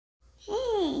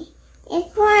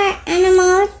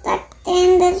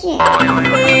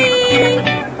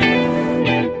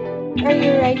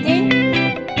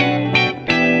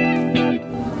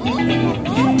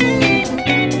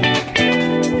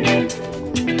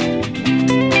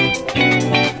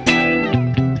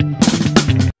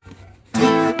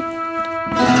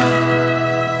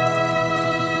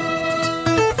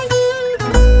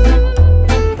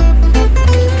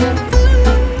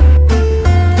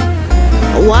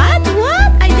What?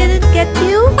 What? I didn't get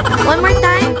you. One more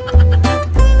time.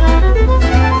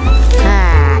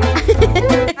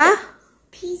 Huh?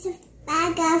 Piece of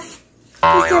bag of.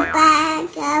 Piece of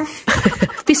bag of.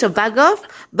 Piece of bag of?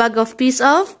 Bag of piece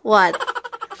of? What?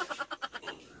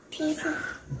 Piece of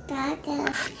bag of.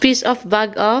 Piece of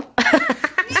bag of?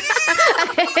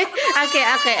 Okay.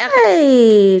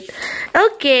 Right.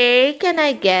 Okay, can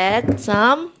I get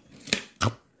some?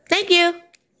 Thank you.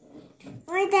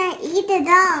 We're gonna eat it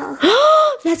all.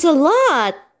 That's a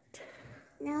lot.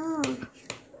 No.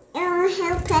 It will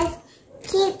help us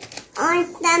keep our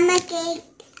stomachache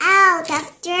out of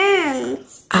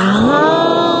germs.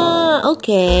 Ah,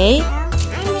 okay.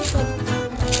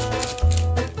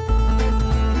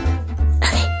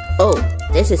 Oh,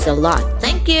 this is a lot.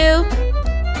 Thank you.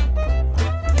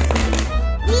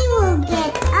 We will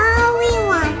get all we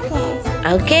wanted.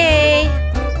 Okay.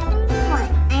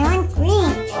 I want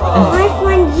green. Which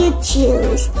one you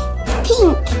choose?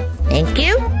 Pink. Thank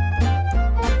you.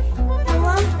 You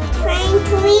were trying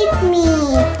to eat me.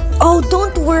 Oh,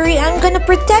 don't worry. I'm gonna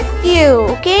protect you,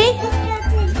 okay?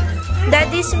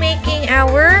 Daddy's making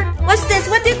our... What's this?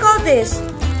 What do you call this?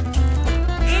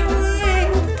 I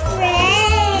want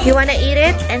red. You wanna eat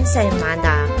it?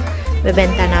 Ensaymada.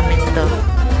 Bebenta namin to.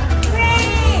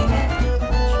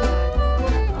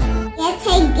 Yes,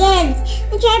 I did.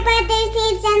 Try butter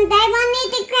seeds and I wanted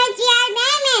to crunchy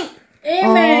lemon.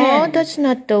 Amen. Oh, that's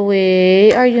not the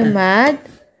way. Are you mad?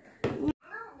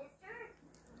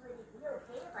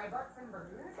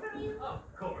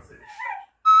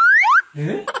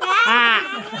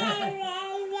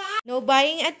 No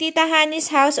buying at Tita Hani's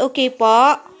house, okay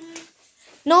po?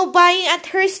 No buying at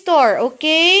her store,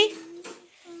 okay?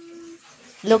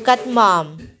 Look at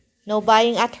mom. No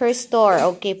buying at her store,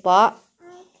 okay po?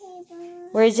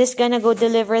 We're just gonna go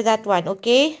deliver that one,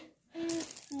 okay?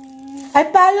 I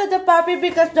follow the puppy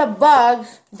because the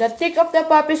bugs, the tick of the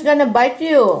puppy is gonna bite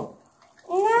you.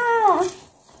 No.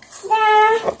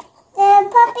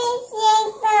 The puppies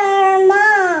like their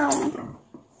mom.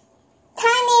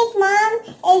 Tiny's mom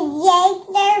is like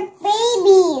their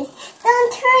babies.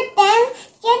 Don't hurt them.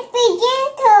 Just be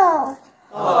gentle.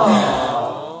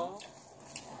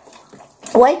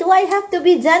 Why do I have to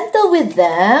be gentle with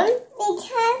them?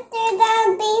 Because they're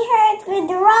gonna be hurt with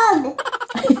the rug.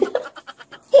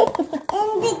 And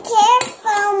be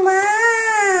careful,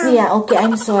 Mom. Yeah, okay,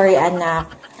 I'm sorry, anak.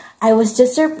 I was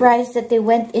just surprised that they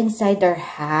went inside our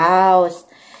house.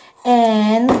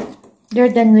 And they're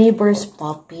the neighbor's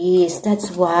puppies. That's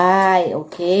why,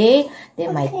 okay? They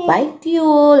might bite you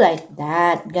like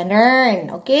that.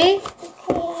 Ganun, okay?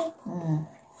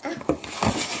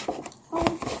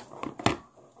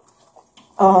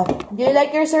 Oh, do you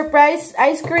like your surprise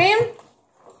ice cream?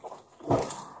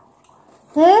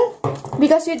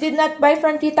 Because you did not buy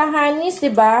from Tita Hani's,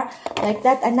 diba? Like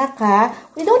that, anak, ha?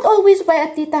 We don't always buy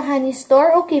at Tita Hani's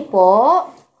store, okay po?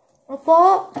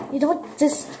 Opo? You don't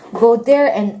just go there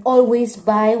and always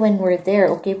buy when we're there,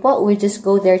 okay po? We just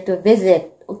go there to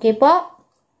visit, okay po?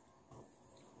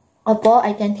 Opo,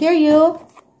 I can't hear you.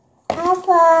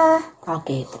 Papa.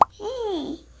 Okay.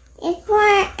 Hey, it's for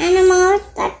animals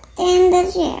stuck in the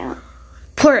jail.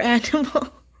 Poor animal.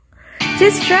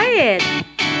 Just try it.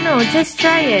 No, just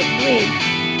try it. Wait.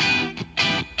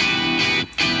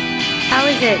 How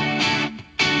is it?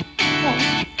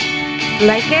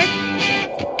 Like it?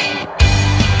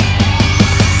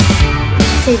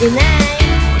 Say goodnight.